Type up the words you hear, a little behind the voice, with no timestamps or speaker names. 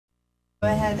Go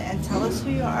ahead and tell us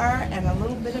who you are and a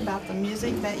little bit about the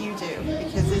music that you do,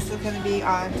 because this is going to be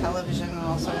on television and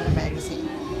also in a magazine.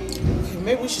 Okay,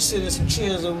 maybe we should sit in some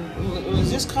chairs. Is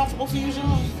this comfortable for you,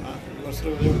 John? You want to sit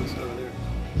over there? Sit over there.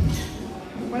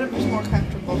 Whatever's more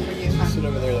comfortable for you, huh? Sit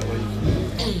over there that way.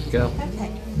 Go.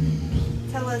 Okay.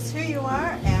 Tell us who you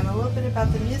are and a little bit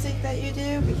about the music that you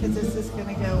do, because this is going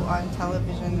to go on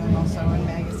television and also in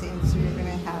magazines, so you're going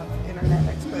to have internet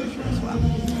exposure as well.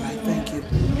 All right, thank you.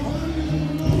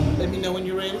 Let me know when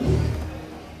you're ready.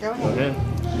 Go ahead.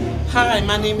 Hi,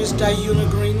 my name is Diunna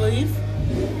Greenleaf.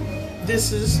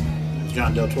 This is,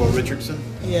 John Del Toro Richardson.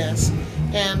 yes,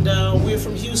 and we're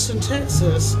from Houston,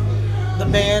 Texas. The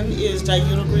band is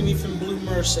Diunna Greenleaf and Blue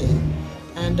Mercy.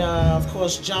 And of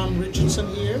course, John Richardson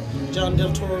here. John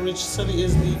Del Toro Richardson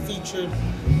is the featured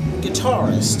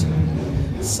guitarist.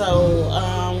 So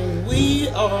we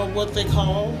are what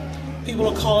people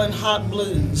are calling hot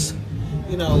blues.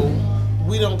 You know,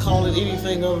 we don't call it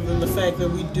anything other than the fact that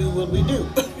we do what we do.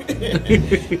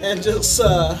 And just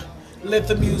let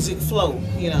the music flow,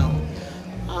 you know.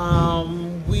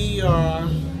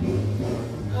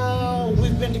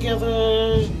 We've been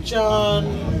together, John,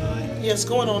 yes,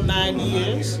 going on 9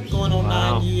 years. Going on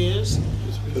 9 years.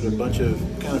 Just put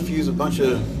fuse a bunch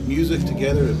of music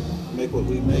together to make what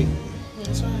we make.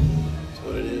 That's right. That's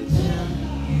what it is.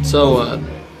 Yeah. So,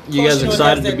 you guys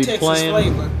excited to be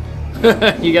playing?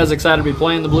 You guys excited to be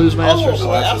playing the Blues Masters?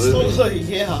 Oh, absolutely,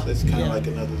 yeah. It's kind of like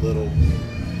another little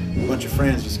bunch of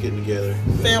friends just getting together.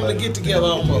 Family get together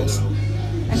almost.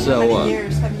 And So, how many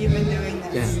years have you been doing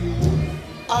this?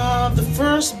 The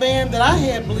first band that I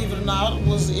had, believe it or not,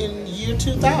 was in year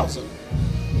 2000.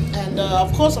 And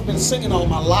of course I've been singing all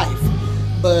my life,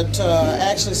 but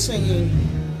actually singing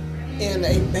in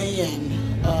a band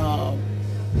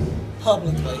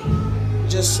publicly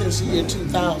just since the year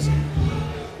 2000.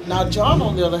 Now John,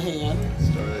 on the other hand,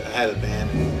 I had a band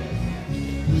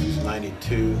in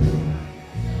 92.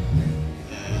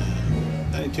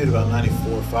 92 to about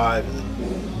 94 or 5, and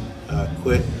then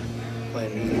quit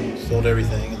playing music, sold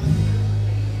everything, and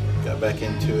then got back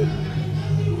into it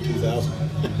in 2000.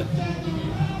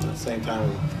 At the same time,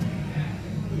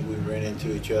 we ran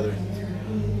into each other,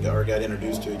 got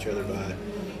introduced to each other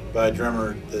by a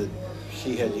drummer that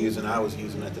she had used and I was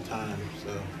using at the time. So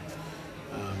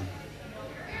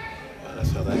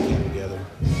that's how that came together.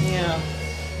 yeah,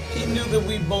 he knew that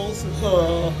we both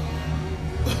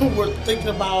were thinking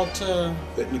about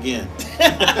Quitting again.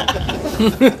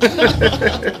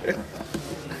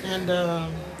 and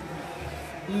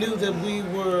knew that we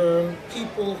were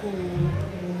people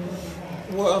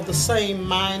who were of the same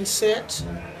mindset.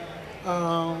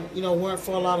 You know, weren't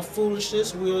for a lot of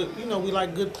foolishness. We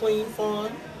like good, clean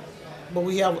fun, but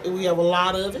we have a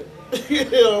lot of it, you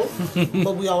know.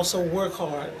 But we also work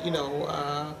hard, you know,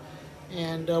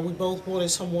 and we both wanted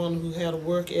someone who had a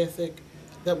work ethic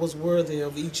that was worthy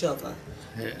of each other.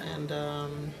 Yeah. And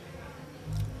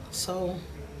so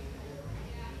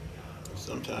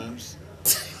Sometimes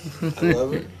I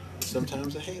love her,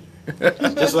 sometimes I hate her.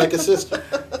 Just like a sister.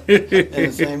 And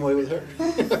the same way with her.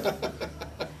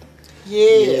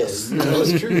 yes. Yeah, that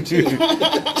was true too.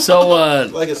 So,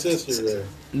 Like a sister there.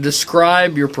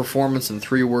 describe your performance in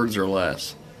 3 words or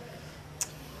less.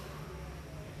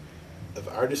 Of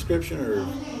our description or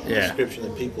Yeah. description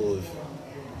that people have.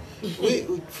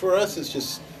 For us, it's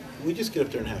just, we just get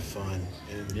up there and have fun.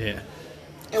 And Yeah.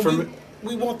 And For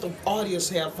we want the audience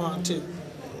to have fun too.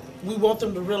 We want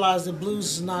them to realize that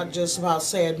blues is not just about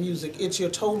sad music. It's your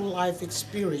total life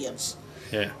experience.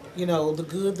 Yeah. You know, the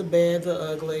good, the bad, the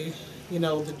ugly. You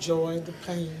know, the joy, the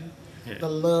pain, the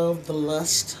love, the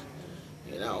lust.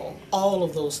 You know, all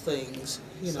of those things.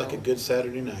 It's like a good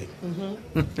Saturday night. You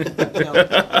know,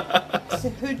 So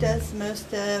who does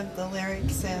most of the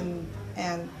lyrics and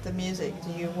the music?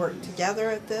 Do you work together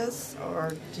at this,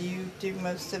 or do you do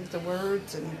most of the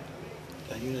words? And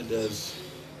Diunna does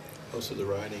most of the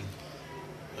writing.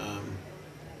 And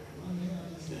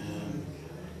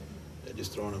I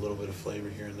just throw in a little bit of flavor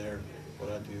here and there, what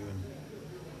I do. And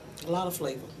a lot of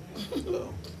flavor.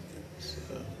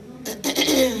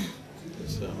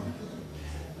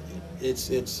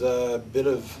 It's a bit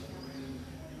of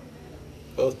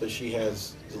both, but she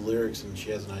has the lyrics and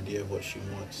she has an idea of what she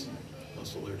wants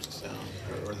most of the lyrics to sound,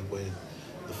 or the way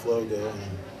the flow go,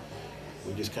 and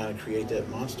we just kind of create that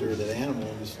monster, that animal,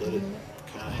 and just let it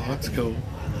kind of happen. That's cool.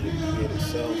 And let it create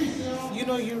itself. You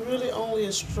know, you're really only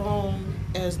as strong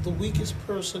as the weakest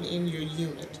person in your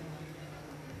unit.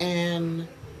 And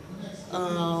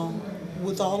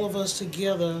with all of us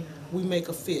together, we make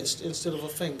a fist instead of a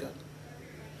finger.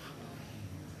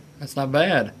 That's not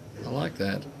bad. I like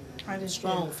that. I just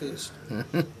Strong fist.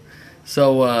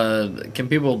 So, can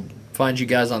people find you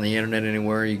guys on the internet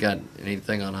anywhere? You got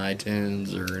anything on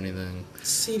iTunes or anything?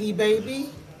 CD Baby.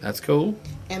 That's cool.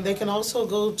 And they can also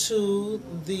go to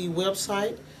the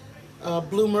website,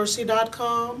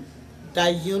 bluemercy.com,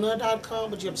 Diunna.com,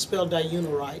 but you have to spell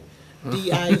Diunna right.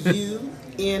 Diunna.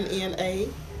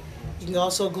 You can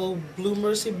also go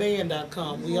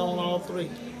bluemercyband.com. We own all three.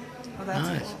 Oh, that's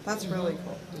Nice. cool. That's really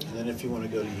cool. And then if you want to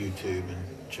go to YouTube and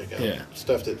check out Yeah.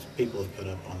 stuff that people have put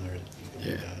up on there, you can do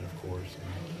Yeah. that, of course.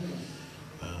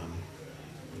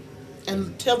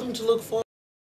 And tell them to look for